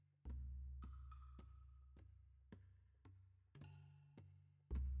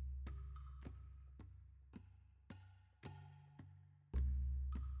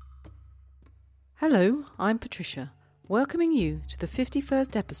Hello, I'm Patricia, welcoming you to the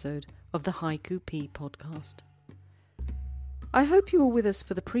 51st episode of the Haiku P podcast. I hope you were with us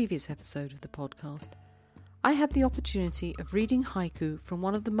for the previous episode of the podcast. I had the opportunity of reading haiku from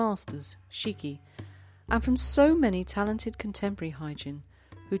one of the masters, Shiki, and from so many talented contemporary haijin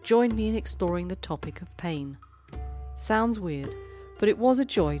who joined me in exploring the topic of pain. Sounds weird, but it was a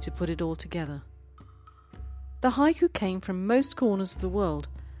joy to put it all together. The haiku came from most corners of the world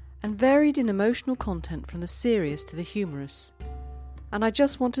and varied in emotional content from the serious to the humorous. And I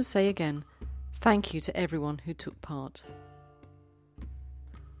just want to say again, thank you to everyone who took part.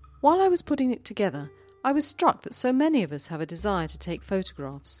 While I was putting it together, I was struck that so many of us have a desire to take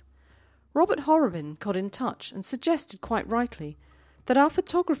photographs. Robert Horobin got in touch and suggested quite rightly that our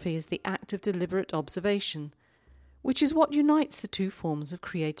photography is the act of deliberate observation, which is what unites the two forms of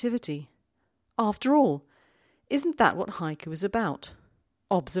creativity. After all, isn't that what haiku is about?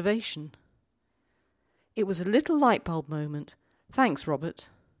 Observation. It was a little light bulb moment. Thanks, Robert.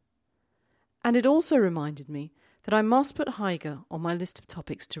 And it also reminded me that I must put haiku on my list of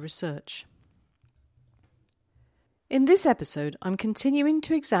topics to research. In this episode, I'm continuing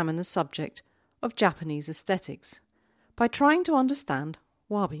to examine the subject of Japanese aesthetics by trying to understand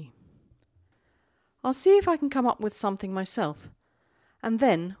wabi. I'll see if I can come up with something myself, and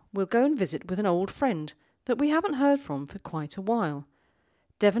then we'll go and visit with an old friend that we haven't heard from for quite a while,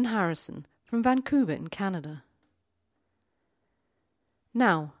 Devon Harrison from Vancouver in Canada.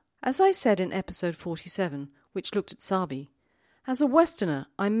 Now, as I said in episode 47, which looked at sabi, as a Westerner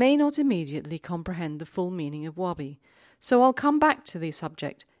I may not immediately comprehend the full meaning of wabi, so I'll come back to the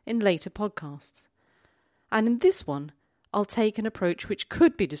subject in later podcasts. And in this one, I'll take an approach which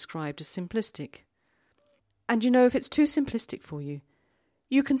could be described as simplistic. And you know, if it's too simplistic for you,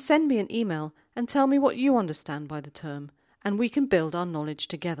 you can send me an email and tell me what you understand by the term, and we can build our knowledge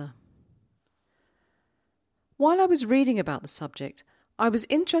together. While I was reading about the subject, I was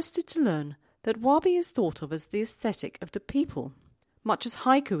interested to learn that wabi is thought of as the aesthetic of the people, much as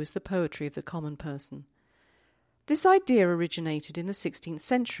haiku is the poetry of the common person. This idea originated in the 16th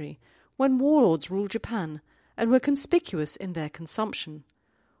century, when warlords ruled Japan and were conspicuous in their consumption,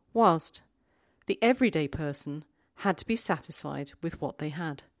 whilst the everyday person had to be satisfied with what they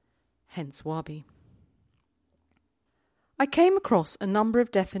had, hence wabi. I came across a number of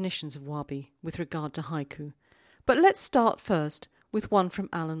definitions of wabi with regard to haiku, but let's start first with one from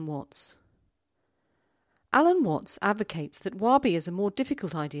Alan Watts. Alan Watts advocates that wabi is a more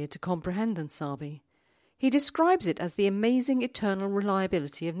difficult idea to comprehend than sabi. He describes it as the amazing eternal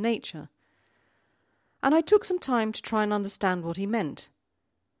reliability of nature. And I took some time to try and understand what he meant.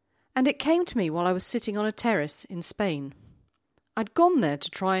 And it came to me while I was sitting on a terrace in Spain. I'd gone there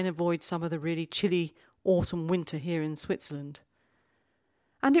to try and avoid some of the really chilly autumn winter here in Switzerland.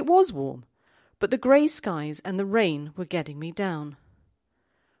 And it was warm, but the grey skies and the rain were getting me down.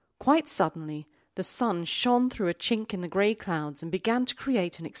 Quite suddenly, the sun shone through a chink in the grey clouds and began to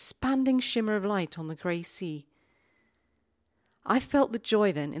create an expanding shimmer of light on the grey sea. I felt the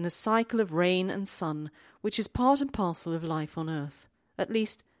joy then in the cycle of rain and sun, which is part and parcel of life on earth, at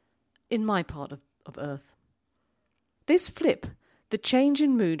least in my part of earth. This flip, the change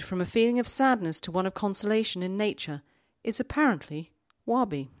in mood from a feeling of sadness to one of consolation in nature, is apparently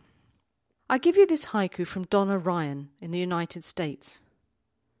wabi. I give you this haiku from Donna Ryan in the United States.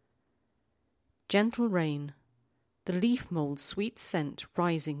 Gentle rain, the leaf mold's sweet scent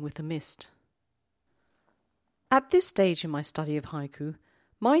rising with the mist. At this stage in my study of haiku,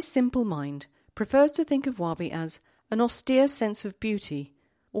 my simple mind prefers to think of wabi as an austere sense of beauty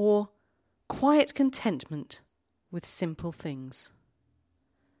or quiet contentment with simple things.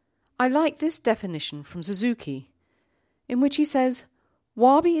 I like this definition from Suzuki, in which he says,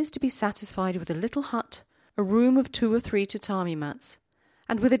 wabi is to be satisfied with a little hut, a room of 2 or 3 tatami mats,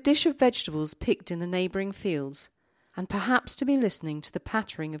 and with a dish of vegetables picked in the neighbouring fields, and perhaps to be listening to the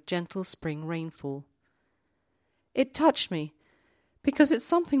pattering of gentle spring rainfall. It touched me, because it's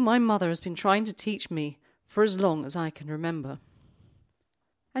something my mother has been trying to teach me for as long as I can remember.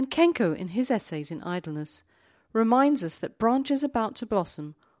 And Kenko, in his essays in idleness, reminds us that branches about to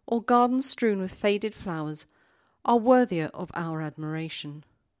blossom or gardens strewn with faded flowers are worthier of our admiration.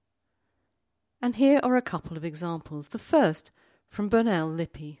 And here are a couple of examples. The first from Bernal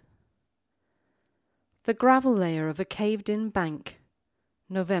Lippi. The gravel layer of a caved-in bank,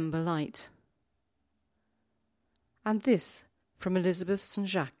 November light. And this from Elizabeth St.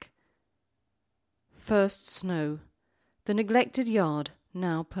 Jacques. First snow, the neglected yard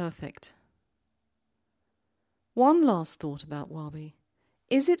now perfect. One last thought about wabi.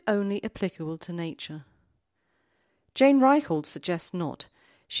 Is it only applicable to nature? Jane Reichhold suggests not.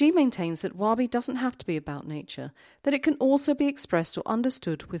 She maintains that wabi doesn't have to be about nature, that it can also be expressed or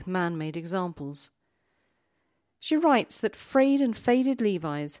understood with man-made examples. She writes that frayed and faded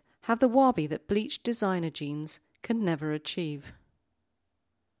Levi's have the wabi that bleached designer jeans can never achieve.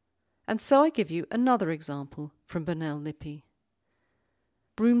 And so I give you another example from Bernal Lippi.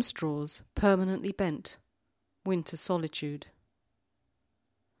 Broom straws permanently bent. Winter solitude.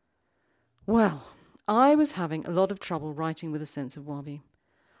 Well, I was having a lot of trouble writing with a sense of wabi.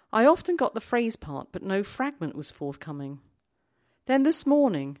 I often got the phrase part, but no fragment was forthcoming. Then this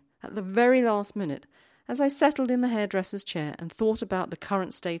morning, at the very last minute, as I settled in the hairdresser's chair and thought about the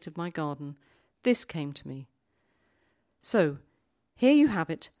current state of my garden, this came to me. So, here you have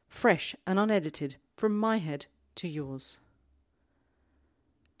it, fresh and unedited, from my head to yours.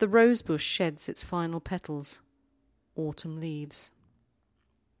 The rosebush sheds its final petals. Autumn leaves.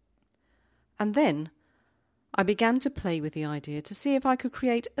 And then I began to play with the idea to see if I could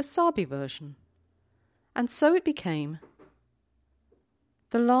create a Sabi version. And so it became.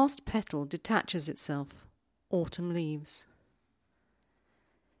 The last petal detaches itself. Autumn leaves.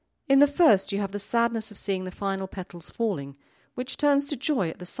 In the first you have the sadness of seeing the final petals falling, which turns to joy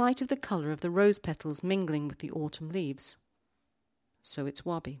at the sight of the colour of the rose petals mingling with the autumn leaves. So it's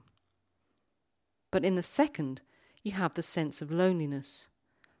wabi. But in the second you have the sense of loneliness,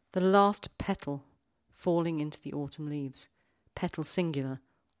 the last petal falling into the autumn leaves, petal singular,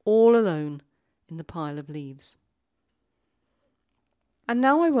 all alone in the pile of leaves. And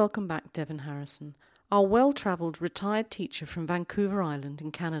now I welcome back Devon Harrison, our well-travelled retired teacher from Vancouver Island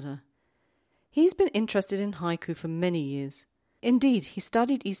in Canada. He's been interested in haiku for many years. Indeed, he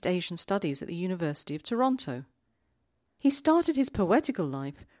studied East Asian Studies at the University of Toronto. He started his poetical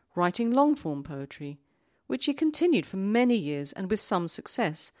life writing long-form poetry, which he continued for many years and with some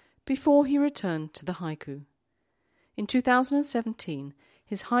success, before he returned to the haiku. In 2017,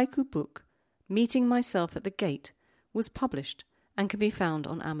 his haiku book, Meeting Myself at the Gate, was published and can be found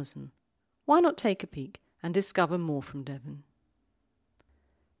on Amazon. Why not take a peek and discover more from Devon?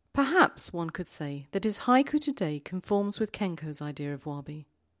 Perhaps one could say that his haiku today conforms with Kenko's idea of wabi,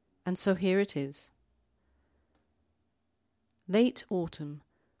 and so here it is. Late autumn,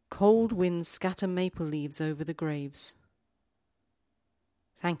 cold winds scatter maple leaves over the graves.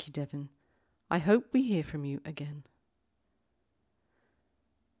 Thank you, Devon. I hope we hear from you again.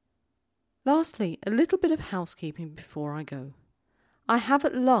 Lastly, a little bit of housekeeping before I go. I have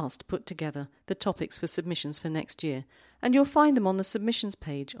at last put together the topics for submissions for next year, and you'll find them on the submissions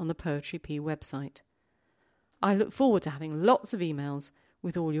page on the Poetry P website. I look forward to having lots of emails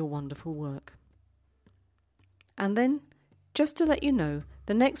with all your wonderful work. And then, just to let you know,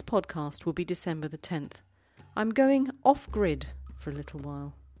 the next podcast will be December the 10th. I'm going off-grid for a little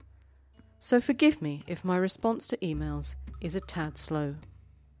while. So forgive me if my response to emails is a tad slow.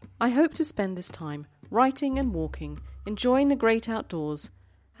 I hope to spend this time writing and walking, enjoying the great outdoors,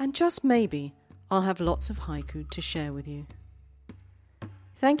 and just maybe I'll have lots of haiku to share with you.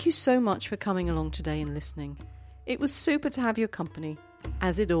 Thank you so much for coming along today and listening. It was super to have your company,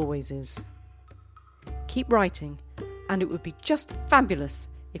 as it always is. Keep writing, and it would be just fabulous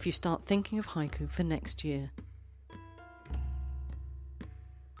if you start thinking of haiku for next year.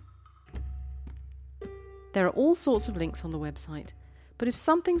 There are all sorts of links on the website, but if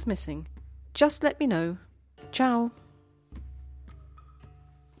something's missing, just let me know. Ciao!